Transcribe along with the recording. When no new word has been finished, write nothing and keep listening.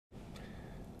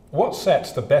What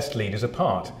sets the best leaders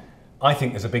apart? I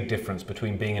think there's a big difference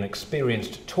between being an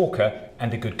experienced talker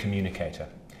and a good communicator.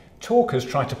 Talkers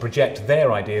try to project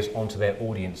their ideas onto their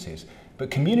audiences, but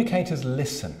communicators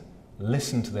listen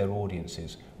to their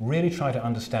audiences, really try to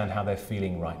understand how they're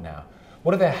feeling right now.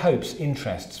 What are their hopes,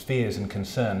 interests, fears and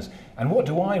concerns, and what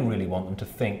do I really want them to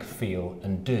think, feel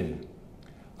and do?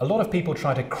 A lot of people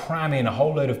try to cram in a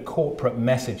whole load of corporate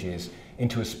messages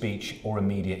into a speech or a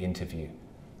media interview.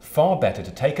 Far better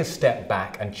to take a step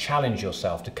back and challenge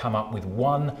yourself to come up with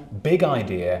one big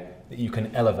idea that you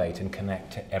can elevate and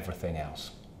connect to everything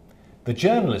else. The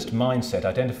journalist mindset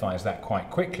identifies that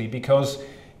quite quickly because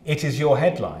it is your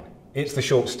headline. It's the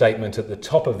short statement at the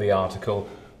top of the article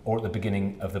or at the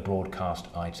beginning of the broadcast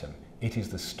item. It is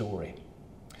the story.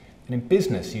 And in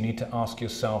business, you need to ask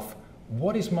yourself,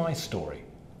 what is my story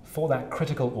for that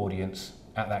critical audience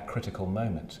at that critical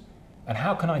moment? And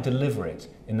how can I deliver it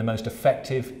in the most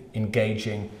effective,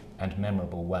 engaging, and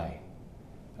memorable way?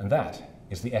 And that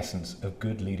is the essence of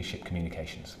good leadership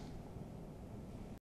communications.